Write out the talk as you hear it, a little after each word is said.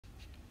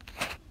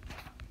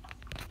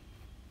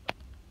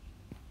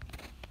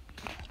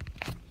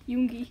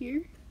Yoongi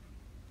here.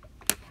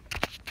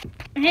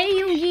 Hey,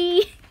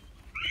 Yoongi!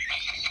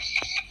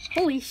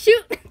 Holy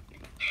shoot!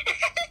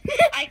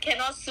 I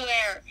cannot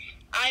swear.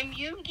 I'm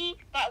Yoongi,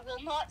 but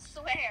will not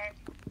swear.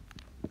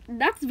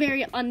 That's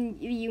very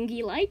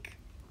un-Yoongi-like.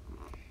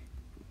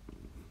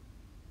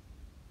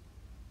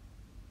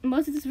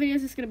 Most of this video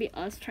is just gonna be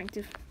us trying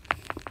to...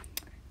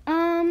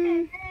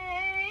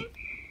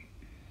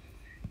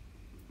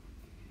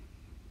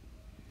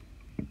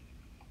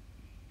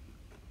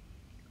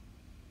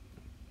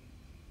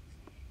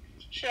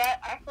 Should I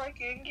act like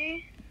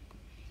Yoongi?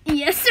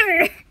 Yes,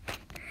 sir!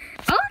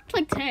 I'll act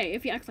like Tay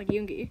if you act like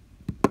Yoongi.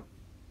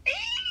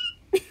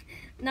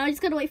 Now I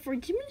just gotta wait for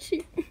Jim to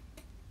shoot. I'm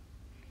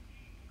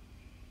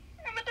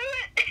gonna do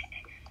it.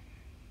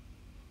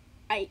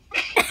 I.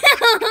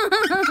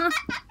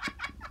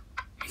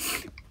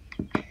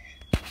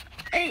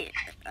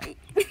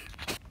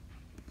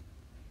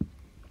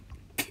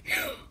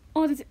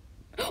 Oh, there's.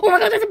 Oh my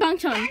god, there's a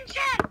Bangchan!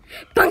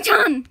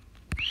 Bangchan!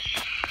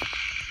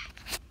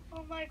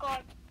 Oh my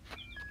god.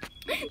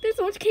 There's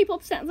so much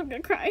K-pop sounds, I'm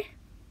gonna cry.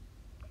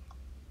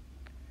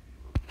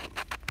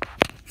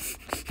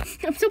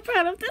 I'm so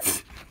proud of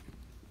this.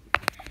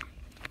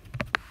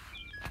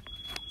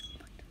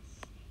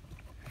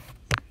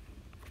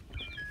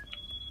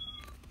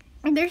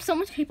 There's so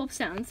much K-pop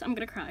sounds, I'm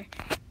gonna cry.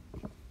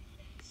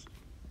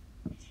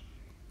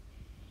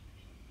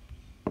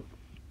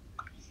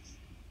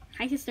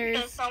 Hi, sisters.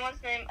 Is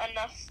someone's name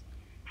enough?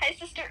 Hi,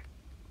 sister.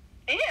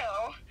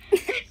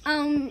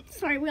 Ew.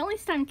 Sorry, we only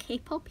stand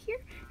K-pop here.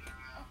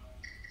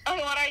 Okay,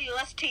 what are you?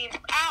 Let's team.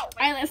 Ow!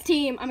 Alright, let's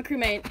team. I'm a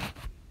crewmate.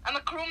 I'm a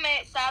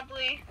crewmate,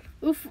 sadly.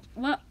 Oof,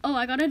 what? Oh,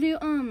 I gotta do,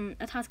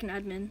 a task in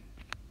admin.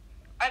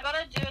 I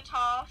gotta do a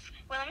task.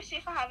 Wait, let me see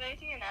if I have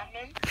anything in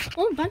admin.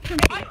 Oh, Bangchan.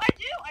 I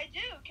do.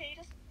 Can you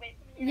just wait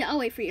for me? Yeah, I'll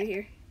wait for you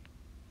here.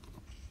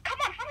 Come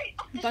on, hurry.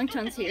 Oh,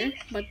 Bangchan's here,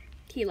 but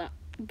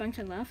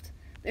Bangchan left.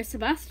 There's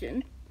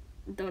Sebastian.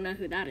 Don't know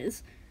who that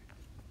is.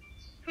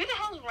 Who the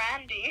hell's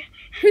Randy?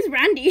 Who's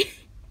Randy?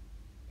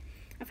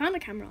 I found a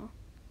camera.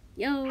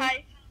 Yo.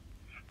 Hi.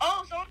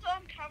 Oh, someone's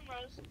on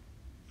cameras.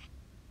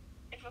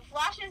 If a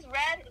flash is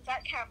red, it's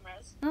at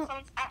cameras. Oh.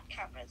 Someone's at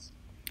cameras.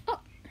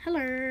 Oh,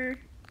 hello.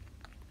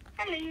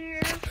 Hello.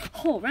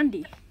 Oh,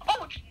 Randy.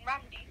 Oh, it's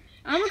Randy.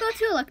 I'm gonna go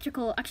to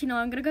electrical. Actually, no,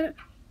 I'm gonna go to...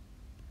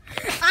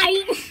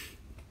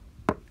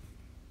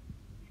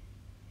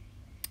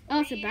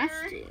 Oh,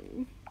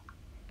 Sebastian.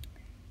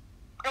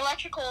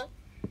 Electrical.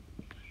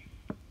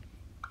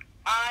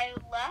 I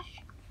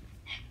left.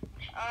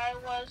 I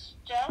was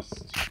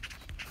just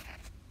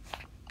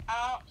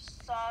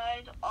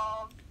outside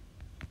of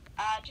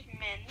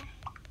admin.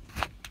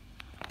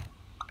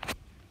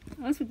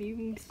 That's with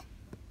you.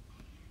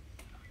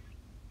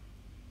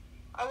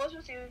 I was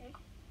with you.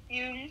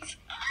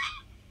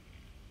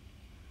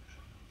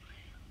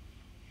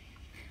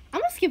 I'm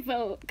gonna skip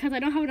vote because I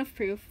don't have enough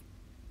proof.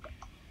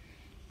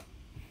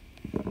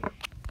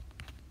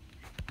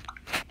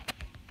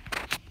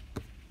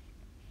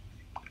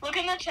 Look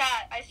in the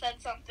chat. I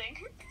said something.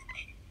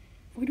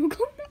 We don't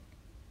call that.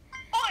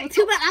 Oh, Well,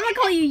 too bad. I'm gonna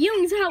call you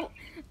Youngs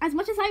as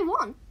much as I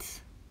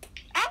want.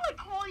 I would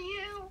call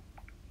you.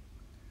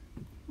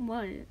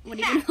 What? What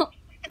are you gonna call?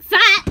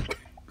 Fat!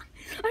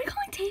 Are you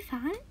calling Tay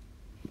fat?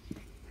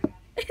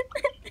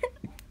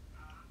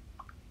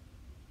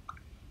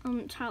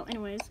 Child,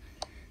 anyways.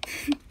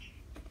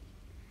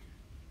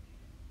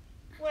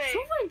 Wait. So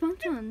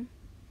Bangchan.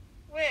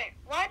 Wait.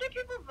 Why do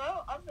people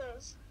vote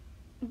others?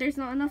 There's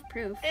not enough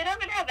proof. They don't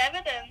even have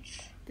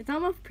evidence. There's not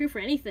enough proof for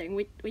anything.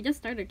 We just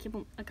started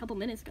a couple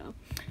minutes ago.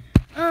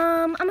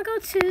 I'm gonna go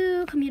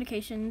to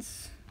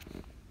communications.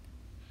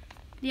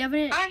 Do you have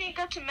any? I need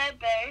to go to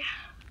medbay.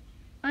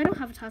 I don't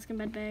have a task in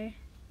medbay.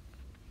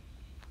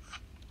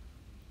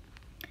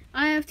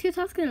 I have 2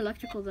 tasks in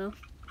electrical though.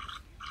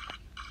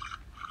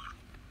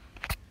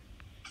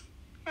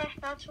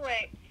 That's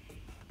wait.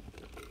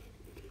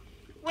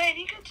 Wait,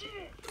 you could do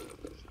it.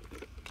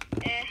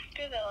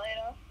 Do that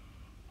later.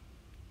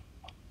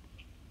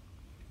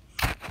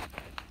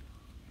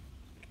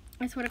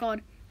 I swear to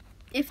God,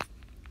 if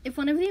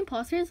one of the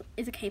imposters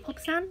is a K-pop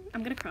stan,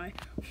 I'm gonna cry.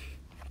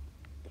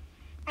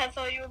 I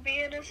thought you would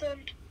be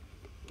innocent.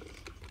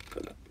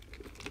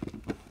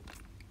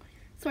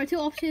 So our 2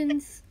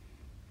 options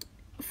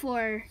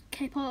for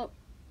K-pop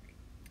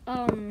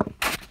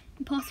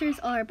imposters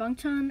are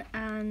Bangchan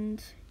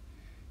and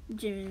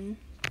Jimin.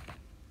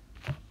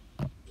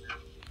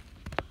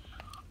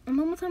 I'm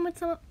almost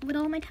done with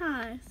all my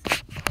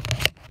tasks.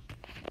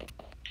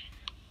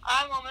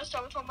 I'm almost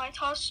done with all my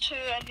tasks too.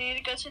 I need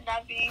to go to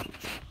Navi.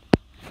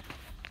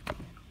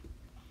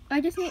 I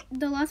just need,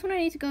 the last one I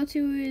need to go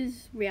to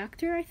is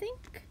reactor, I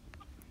think.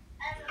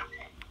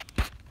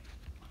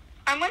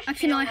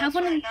 Actually, no, I have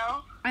one in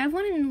now. I have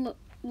one in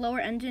lower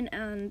engine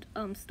and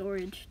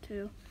storage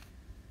too.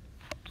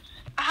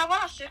 I have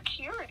one in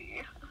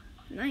security.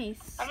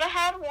 Nice. And I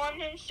had one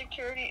in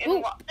security in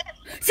Ooh. what?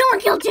 Someone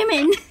killed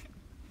Jimin.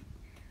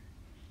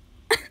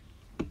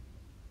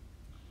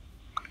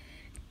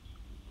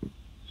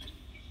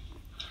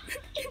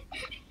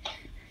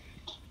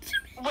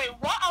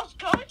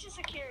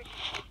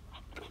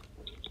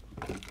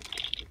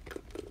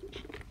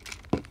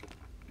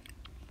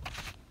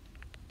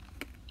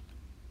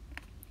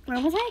 Where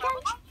was I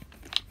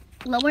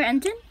again? Lower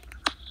engine?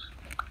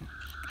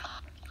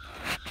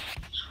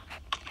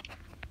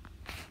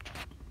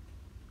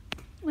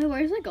 Wait,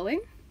 where is it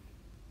going?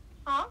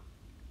 Huh?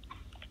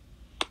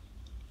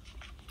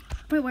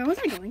 Wait, where was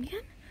I going again?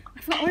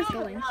 I forgot where it's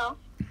going. No.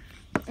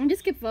 I'm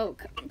just skip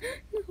vote.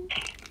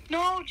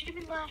 No,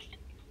 Jimmy left.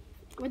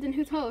 Wait, then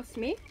who's host?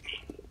 Me?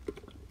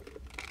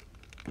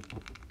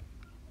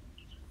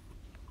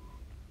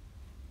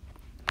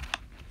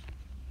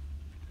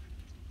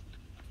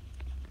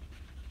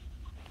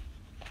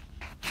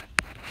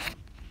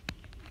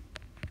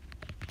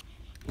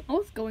 I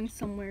was going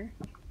somewhere.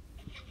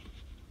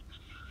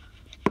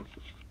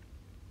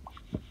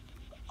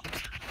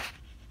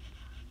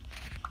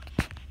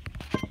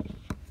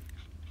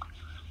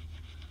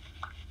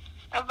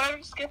 I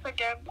better skip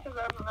again because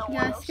I don't know what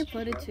Yeah, I else skip to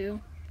voted do.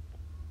 too.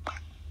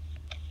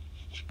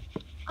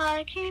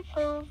 I keep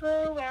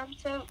overwhelmed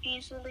so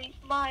easily.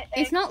 My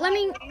It's not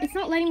letting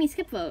me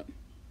skip vote.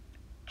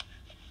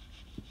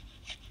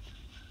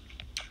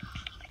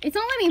 It's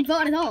not letting me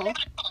vote at all.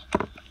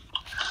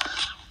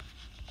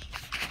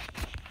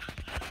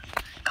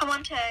 Come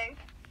on, Tay.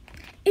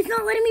 It's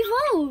not letting me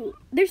vote.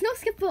 There's no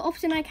skip vote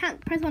option. I can't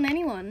press on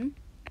anyone.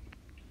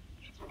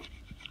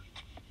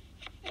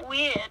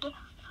 Weird.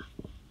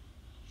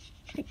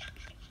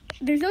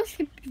 There's no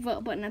skip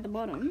vote button at the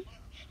bottom.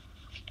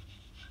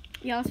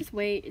 Yeah, let's just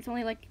wait. It's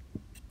only like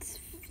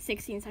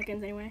 16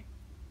 seconds anyway.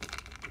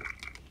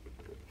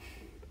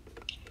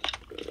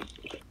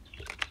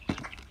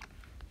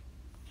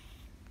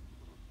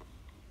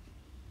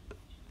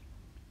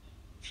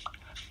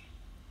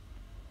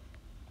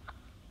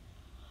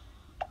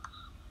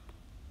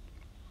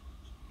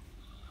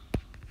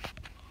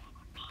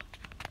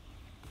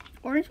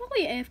 Orange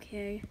probably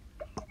AFK.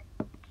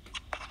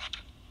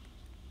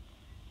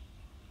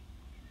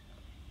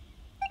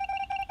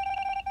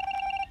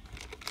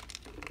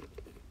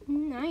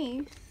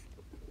 Nice.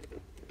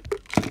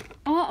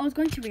 Oh, I was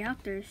going to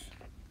reactors.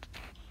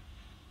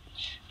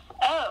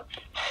 Oh.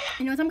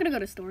 You know what? I'm gonna go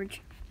to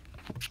storage.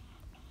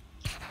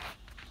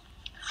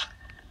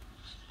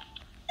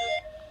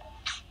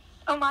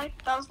 Oh my,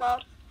 that was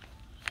loud.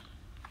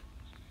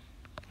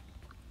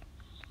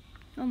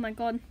 Oh my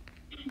god.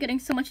 I'm getting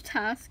so much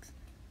tasks.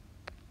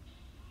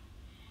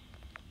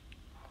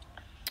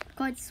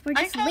 God, we're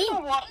I just kind late.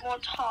 of want more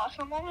tasks.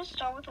 I'm almost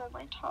done with all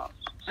my tasks.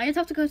 I just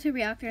have to go to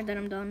reactor and then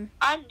I'm done.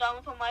 I'm done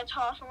with all my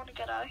tasks. I want to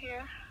get out of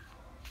here.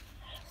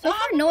 So What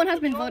far, happens no one if has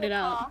you been join the voted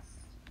out. tasks?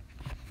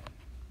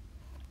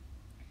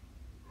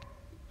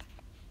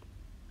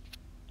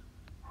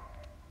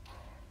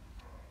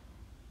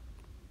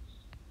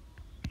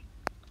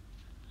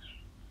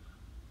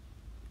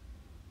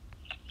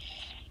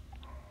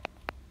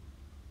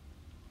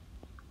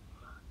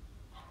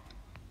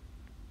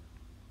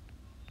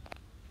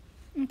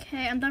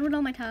 Okay, I'm done with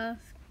all my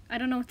tasks. I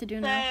don't know what to do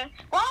now.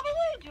 What happens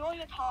when you do all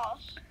your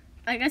tasks?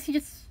 I guess you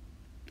just...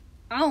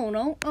 I don't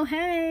know. Oh,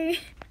 hey.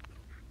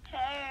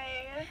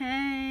 Hey.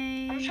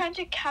 Hey. I'm trying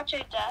to catch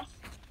a death,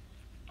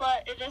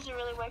 but it isn't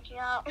really working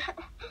out.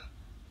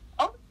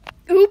 Oh.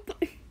 Oop.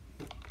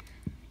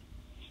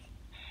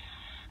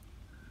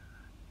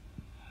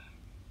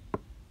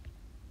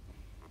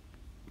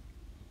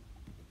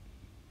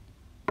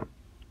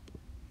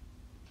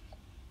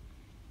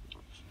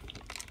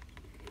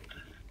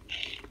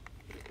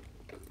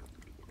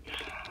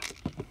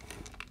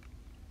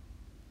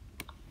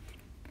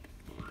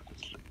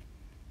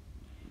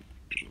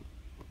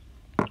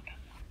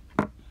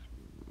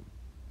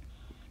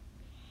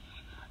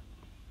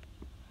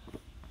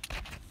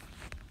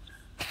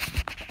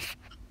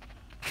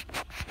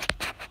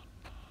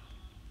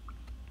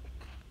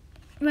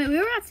 Wait, we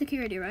were at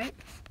security, right?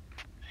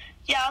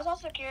 Yeah, I was on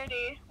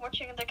security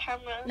watching the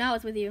cameras. Now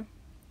it's with you.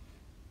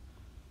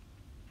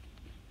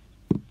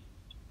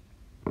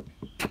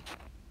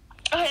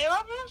 Okay,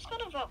 I'm just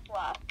gonna vote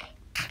black.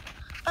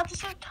 At the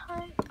same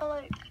time, you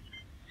want me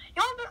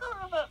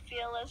to vote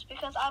fearless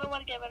because I don't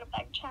want to get rid of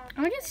Bang Chan.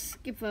 I'm gonna just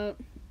skip vote.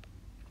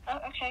 Oh,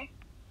 okay.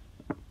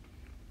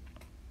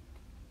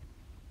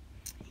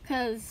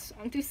 Because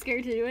I'm too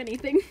scared to do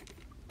anything.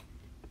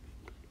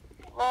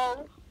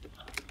 Lol.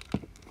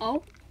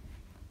 Oh.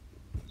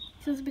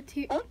 So it's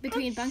between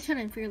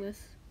Bangchan and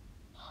Fearless.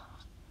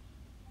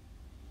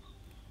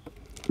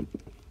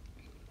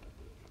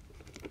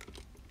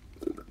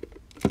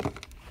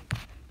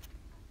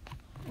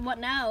 What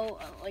now?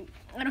 Like,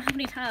 I don't have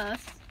any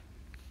tasks.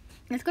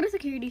 Let's go to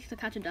security to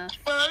catch a death.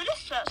 Well, let me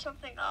just set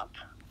something up.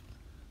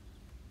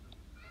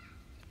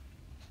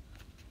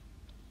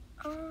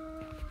 I'm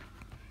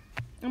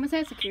gonna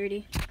say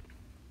security.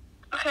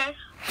 Okay.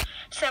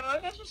 So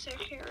I'm going to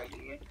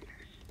security.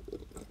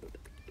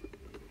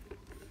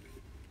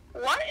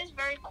 White is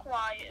very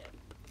quiet.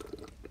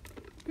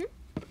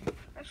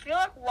 I feel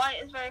like white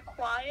is very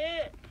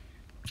quiet.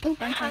 Oh,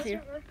 Bangchan's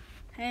here.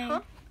 Hey. Huh?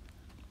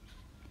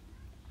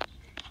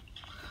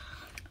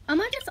 I'm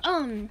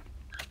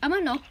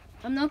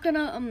not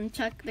gonna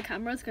check the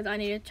cameras because I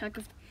need to check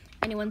if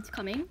anyone's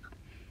coming,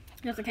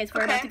 just in case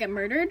we're about to get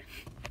murdered.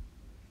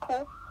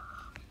 Cool.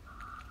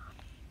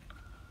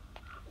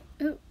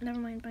 Oh, never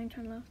mind. Mine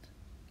turn left.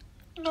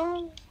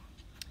 No.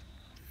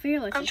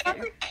 Fearless I'm is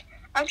trying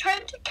there.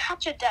 to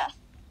catch a death.